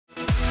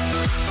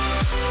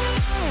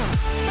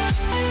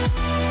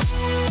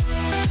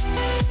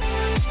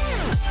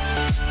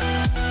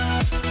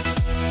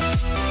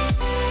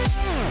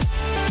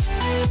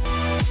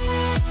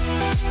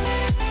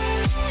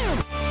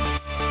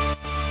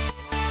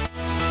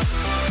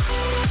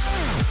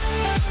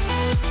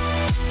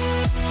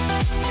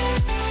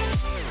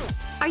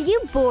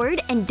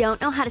bored and don't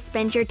know how to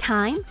spend your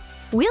time?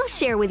 We'll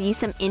share with you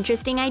some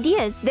interesting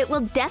ideas that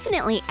will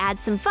definitely add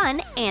some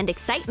fun and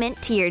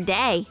excitement to your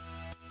day.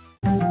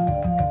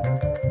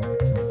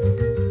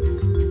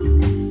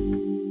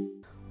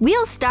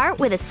 We'll start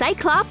with a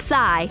Cyclops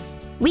eye.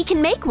 We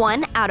can make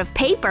one out of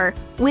paper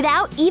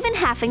without even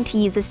having to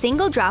use a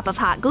single drop of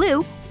hot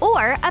glue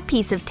or a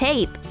piece of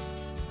tape.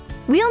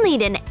 We'll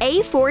need an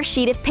A4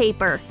 sheet of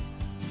paper.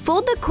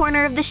 Fold the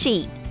corner of the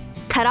sheet.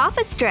 Cut off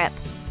a strip.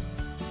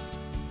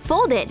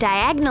 Fold it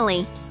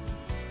diagonally.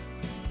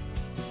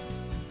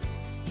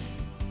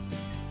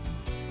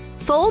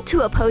 Fold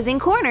to opposing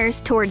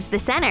corners towards the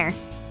center.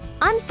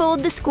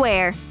 Unfold the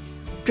square.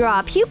 Draw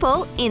a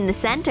pupil in the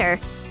center.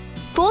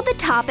 Fold the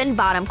top and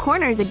bottom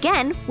corners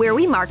again where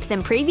we marked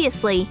them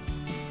previously.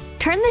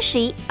 Turn the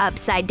sheet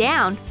upside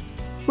down.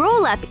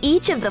 Roll up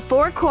each of the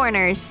 4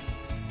 corners.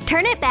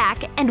 Turn it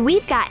back and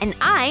we've got an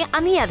eye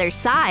on the other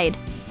side.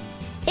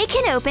 It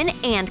can open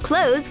and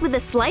close with a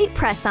slight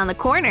press on the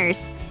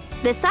corners.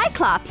 The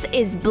Cyclops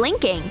is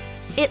blinking.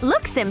 It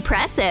looks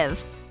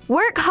impressive.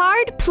 Work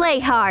hard, play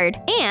hard,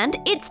 and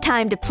it's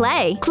time to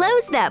play.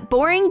 Close that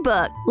boring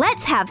book.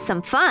 Let's have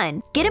some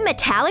fun. Get a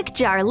metallic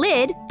jar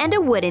lid and a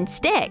wooden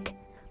stick.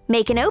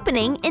 Make an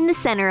opening in the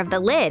center of the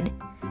lid.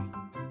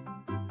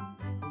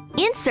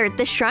 Insert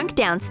the shrunk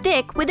down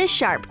stick with a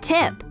sharp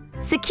tip.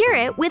 Secure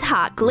it with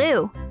hot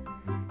glue.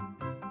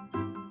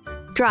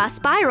 Draw a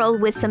spiral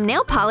with some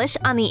nail polish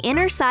on the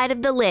inner side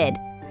of the lid.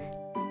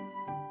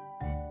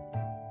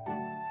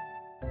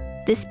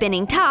 The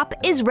spinning top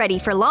is ready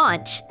for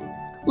launch.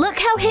 Look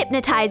how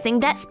hypnotizing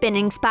that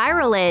spinning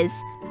spiral is.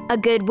 A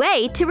good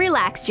way to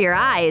relax your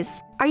eyes.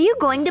 Are you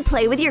going to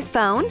play with your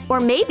phone? Or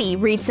maybe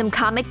read some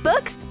comic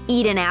books?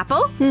 Eat an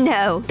apple?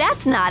 No,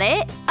 that's not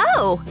it.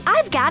 Oh,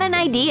 I've got an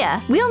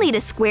idea. We'll need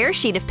a square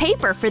sheet of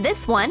paper for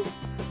this one.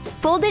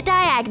 Fold it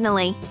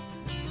diagonally.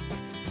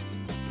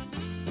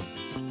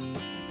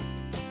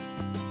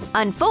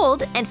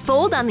 Unfold and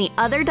fold on the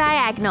other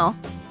diagonal.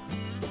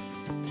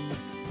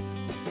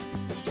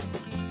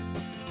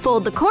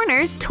 Fold the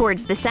corners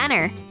towards the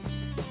center.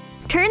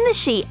 Turn the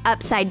sheet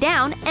upside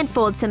down and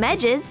fold some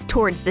edges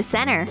towards the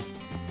center.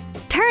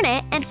 Turn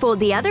it and fold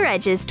the other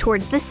edges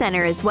towards the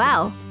center as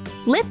well.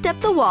 Lift up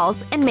the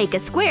walls and make a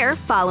square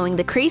following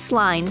the crease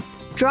lines.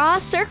 Draw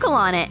a circle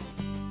on it.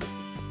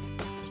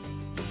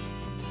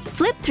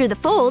 Flip through the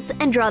folds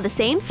and draw the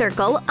same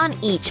circle on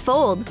each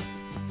fold.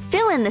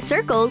 Fill in the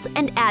circles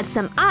and add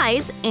some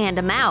eyes and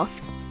a mouth.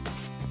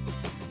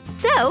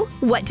 So,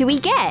 what do we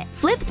get?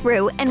 Flip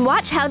through and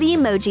watch how the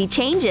emoji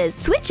changes,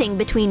 switching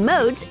between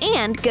modes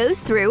and goes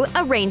through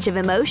a range of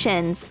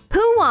emotions.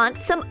 Who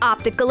wants some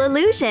optical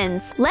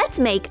illusions? Let's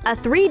make a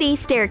 3D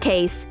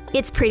staircase.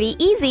 It's pretty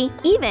easy,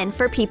 even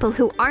for people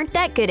who aren't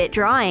that good at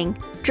drawing.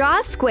 Draw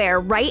a square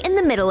right in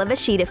the middle of a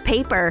sheet of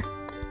paper.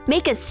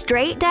 Make a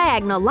straight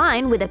diagonal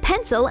line with a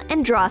pencil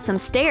and draw some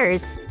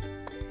stairs.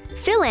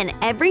 Fill in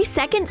every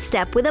second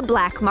step with a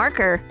black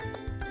marker.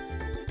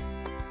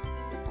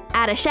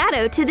 Add a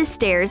shadow to the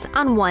stairs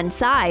on one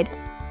side.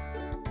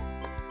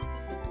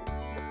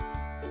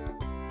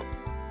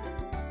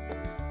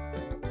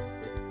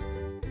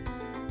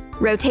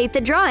 Rotate the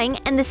drawing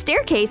and the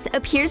staircase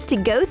appears to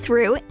go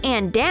through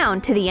and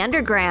down to the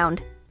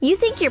underground. You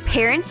think your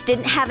parents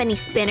didn't have any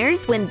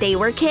spinners when they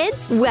were kids?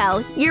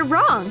 Well, you're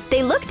wrong.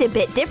 They looked a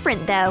bit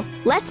different though.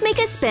 Let's make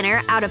a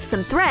spinner out of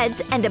some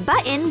threads and a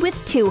button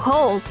with 2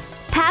 holes.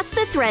 Pass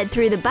the thread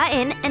through the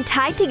button and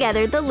tie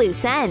together the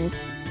loose ends.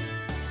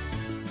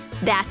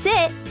 That's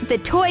it! The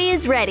toy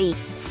is ready.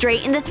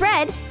 Straighten the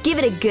thread, give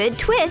it a good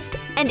twist,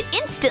 and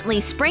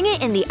instantly spring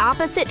it in the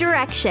opposite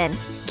direction.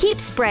 Keep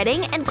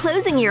spreading and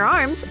closing your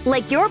arms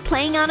like you're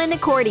playing on an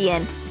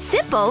accordion.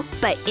 Simple,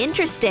 but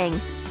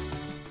interesting.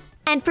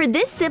 And for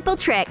this simple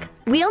trick,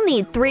 we'll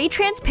need 3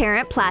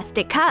 transparent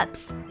plastic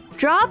cups.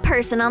 Draw a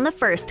person on the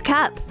first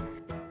cup.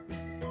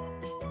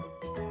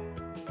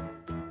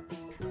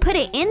 Put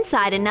it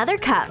inside another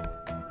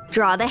cup.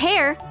 Draw the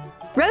hair.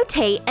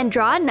 Rotate and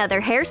draw another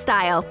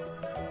hairstyle.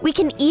 We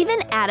can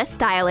even add a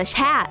stylish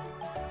hat.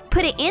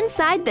 Put it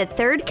inside the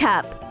 3rd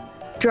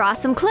cup. Draw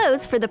some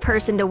clothes for the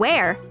person to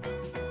wear.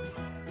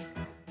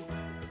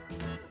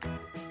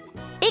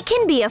 It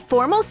can be a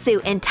formal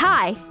suit and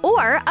tie,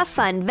 or a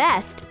fun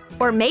vest,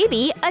 or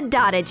maybe a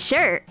dotted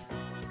shirt.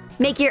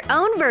 Make your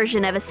own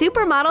version of a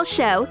supermodel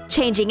show,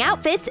 changing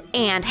outfits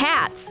and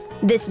hats.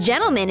 This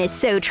gentleman is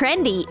so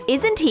trendy,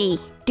 isn't he?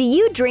 Do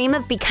you dream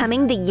of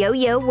becoming the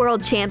yo-yo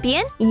world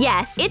champion?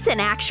 Yes, it's an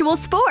actual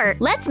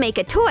sport. Let's make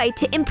a toy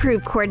to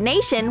improve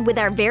coordination with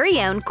our very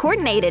own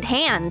coordinated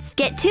hands.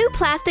 Get 2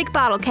 plastic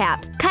bottle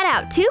caps. Cut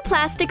out 2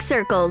 plastic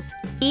circles,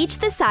 each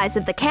the size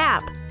of the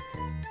cap.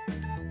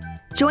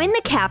 Join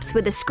the caps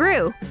with a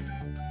screw.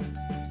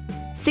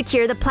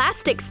 Secure the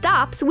plastic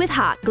stops with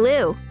hot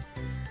glue.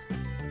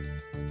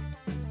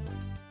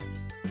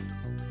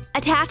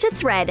 Attach a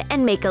thread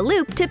and make a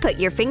loop to put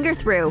your finger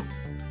through.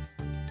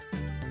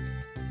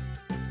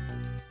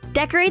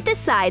 Decorate the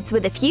sides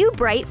with a few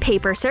bright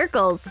paper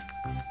circles.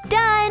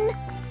 Done!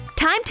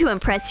 Time to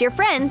impress your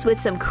friends with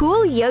some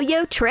cool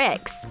yo-yo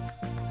tricks!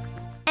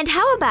 And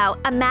how about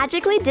a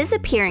magically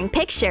disappearing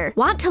picture?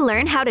 Want to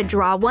learn how to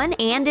draw one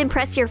and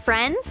impress your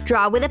friends?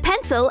 Draw with a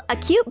pencil a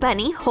cute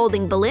bunny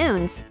holding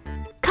balloons.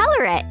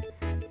 Color it.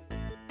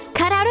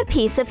 Cut out a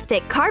piece of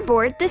thick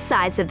cardboard the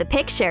size of the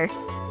picture.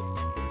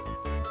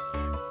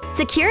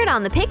 Secure it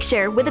on the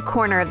picture with a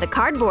corner of the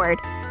cardboard.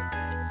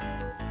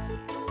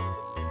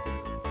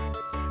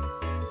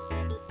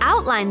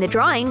 Outline the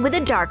drawing with a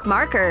dark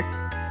marker.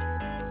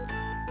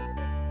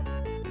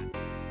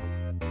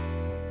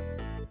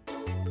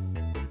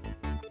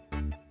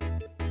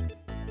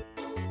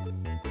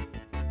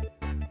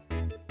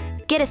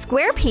 Get a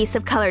square piece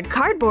of colored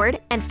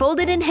cardboard and fold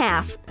it in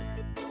half.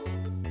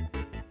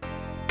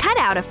 Cut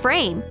out a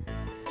frame.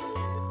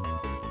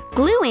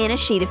 Glue in a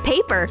sheet of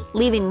paper,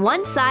 leaving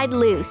one side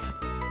loose.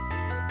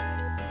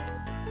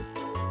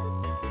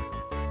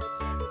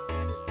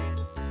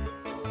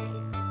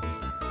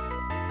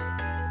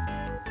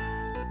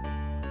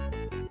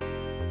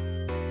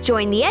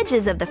 Join the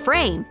edges of the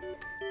frame.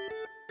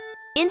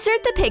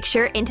 Insert the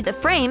picture into the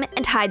frame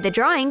and hide the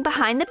drawing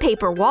behind the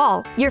paper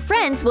wall. Your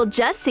friends will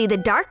just see the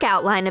dark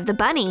outline of the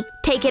bunny.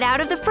 Take it out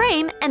of the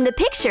frame and the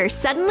picture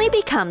suddenly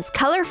becomes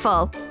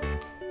colorful.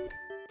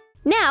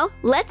 Now,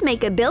 let's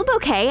make a bill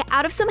bouquet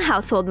out of some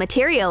household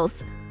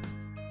materials.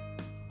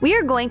 We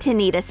are going to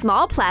need a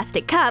small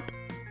plastic cup,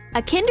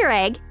 a Kinder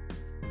egg,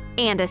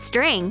 and a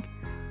string.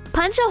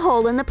 Punch a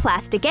hole in the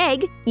plastic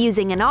egg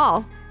using an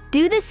awl.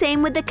 Do the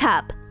same with the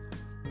cup.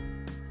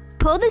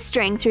 Pull the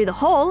string through the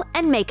hole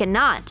and make a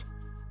knot.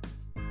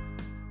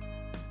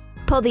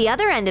 Pull the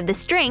other end of the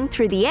string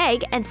through the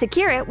egg and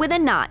secure it with a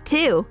knot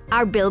too.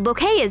 Our bill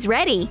bouquet is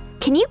ready.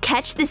 Can you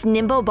catch this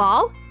nimble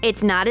ball?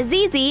 It's not as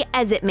easy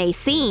as it may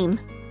seem.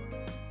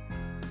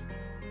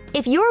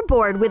 If you're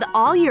bored with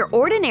all your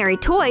ordinary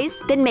toys,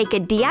 then make a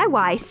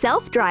DIY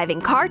self-driving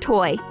car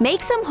toy.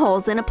 Make some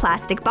holes in a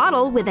plastic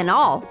bottle with an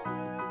awl.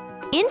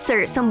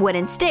 Insert some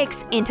wooden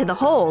sticks into the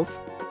holes.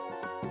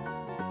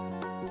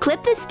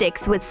 Clip the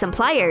sticks with some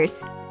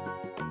pliers.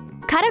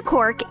 Cut a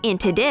cork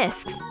into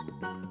discs.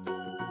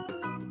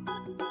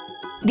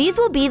 These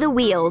will be the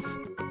wheels.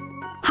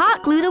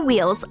 Hot glue the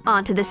wheels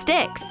onto the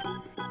sticks.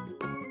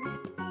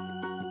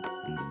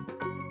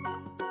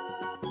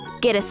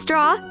 Get a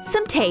straw,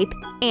 some tape,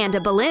 and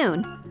a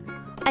balloon.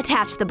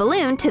 Attach the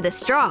balloon to the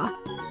straw.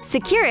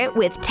 Secure it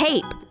with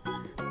tape.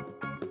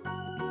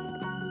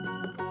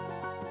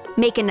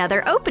 Make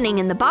another opening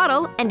in the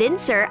bottle and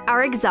insert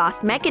our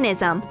exhaust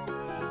mechanism.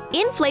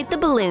 Inflate the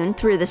balloon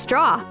through the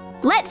straw.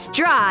 Let's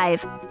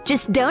drive!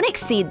 Just don't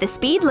exceed the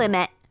speed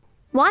limit.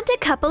 Want a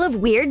couple of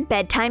weird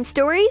bedtime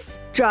stories?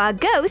 Draw a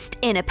ghost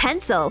in a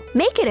pencil.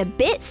 Make it a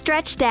bit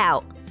stretched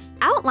out.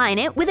 Outline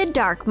it with a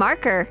dark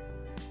marker.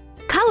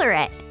 Color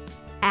it.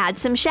 Add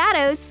some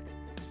shadows.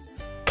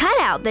 Cut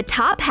out the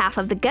top half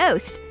of the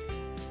ghost.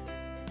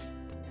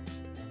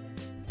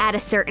 At a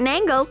certain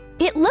angle,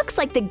 it looks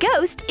like the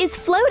ghost is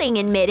floating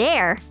in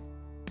midair.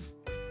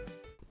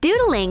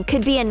 Doodling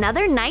could be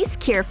another nice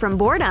cure from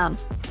boredom.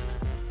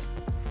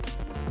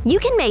 You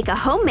can make a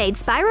homemade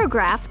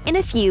spirograph in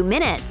a few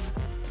minutes.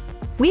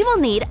 We will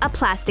need a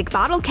plastic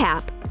bottle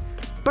cap.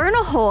 Burn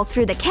a hole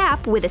through the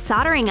cap with a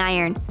soldering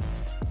iron.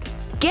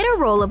 Get a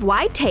roll of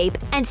wide tape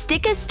and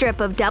stick a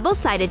strip of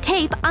double-sided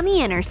tape on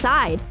the inner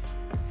side.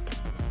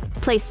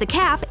 Place the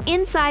cap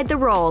inside the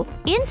roll.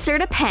 Insert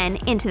a pen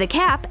into the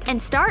cap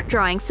and start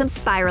drawing some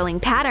spiraling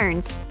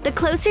patterns. The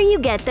closer you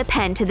get the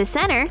pen to the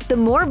center, the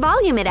more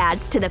volume it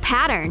adds to the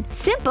pattern.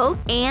 Simple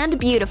and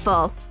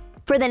beautiful.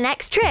 For the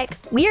next trick,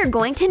 we are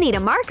going to need a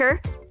marker,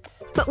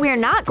 but we are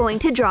not going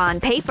to draw on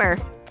paper.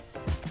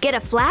 Get a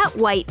flat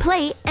white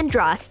plate and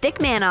draw a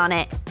stickman on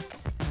it.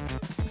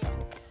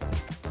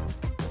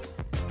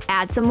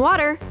 Add some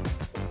water.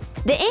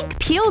 The ink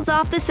peels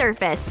off the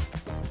surface.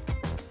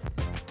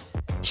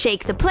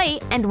 Shake the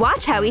plate and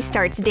watch how he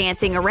starts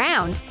dancing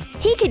around.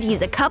 He could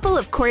use a couple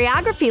of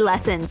choreography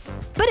lessons,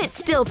 but it's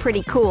still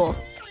pretty cool.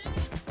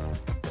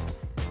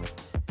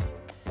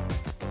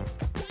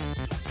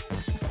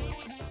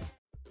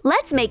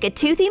 Let's make a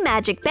toothy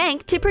magic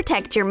bank to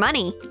protect your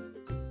money.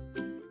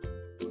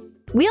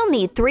 We'll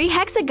need 3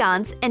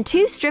 hexagons and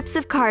 2 strips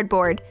of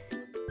cardboard.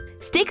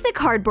 Stick the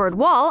cardboard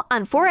wall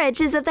on 4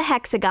 edges of the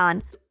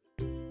hexagon.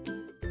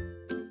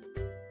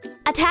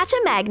 Attach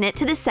a magnet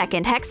to the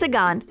second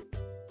hexagon.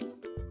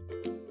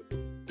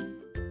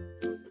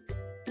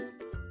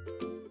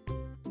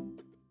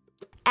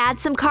 Add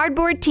some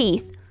cardboard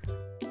teeth.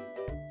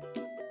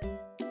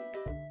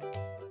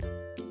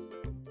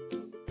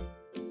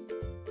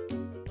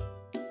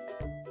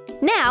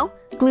 Now,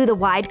 glue the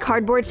wide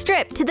cardboard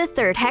strip to the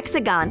third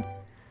hexagon.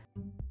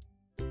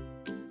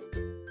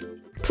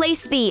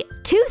 Place the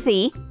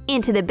toothy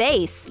into the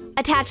base.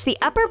 Attach the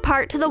upper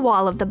part to the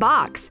wall of the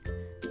box.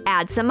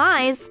 Add some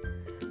eyes.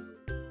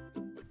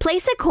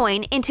 Place a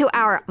coin into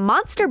our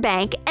monster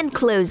bank and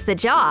close the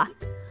jaw.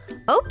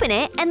 Open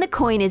it and the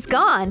coin is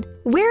gone.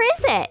 Where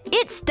is it?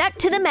 It's stuck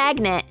to the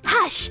magnet.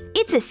 Hush!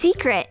 It's a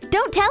secret.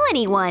 Don't tell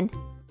anyone.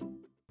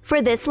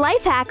 For this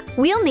life hack,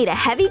 we'll need a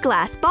heavy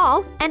glass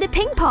ball and a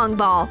ping-pong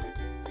ball.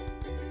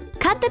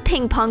 Cut the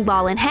ping-pong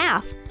ball in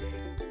half.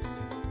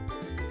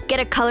 Get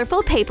a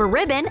colorful paper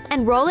ribbon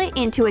and roll it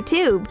into a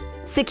tube.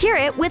 Secure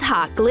it with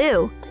hot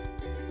glue.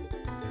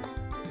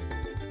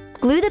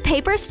 Glue the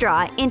paper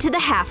straw into the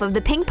half of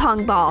the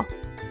ping-pong ball.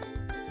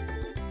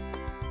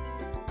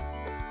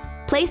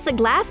 Place the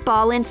glass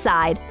ball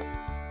inside.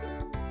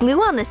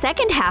 Glue on the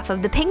second half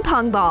of the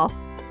ping-pong ball.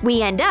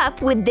 We end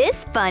up with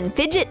this fun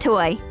fidget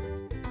toy.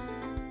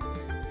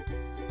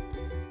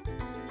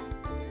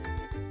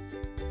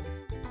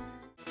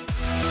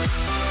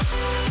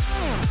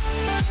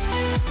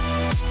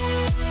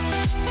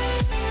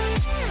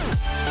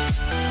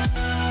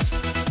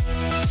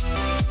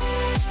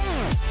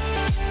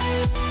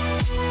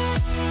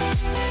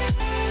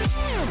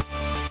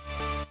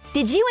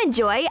 Did you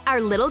enjoy our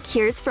little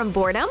cures from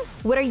boredom?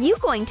 What are you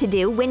going to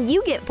do when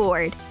you get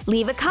bored?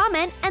 Leave a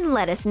comment and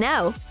let us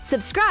know.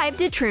 Subscribe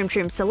to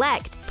Troom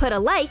Select. Put a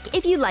like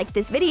if you liked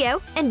this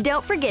video, and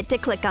don't forget to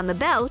click on the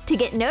bell to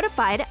get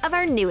notified of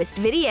our newest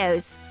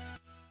videos.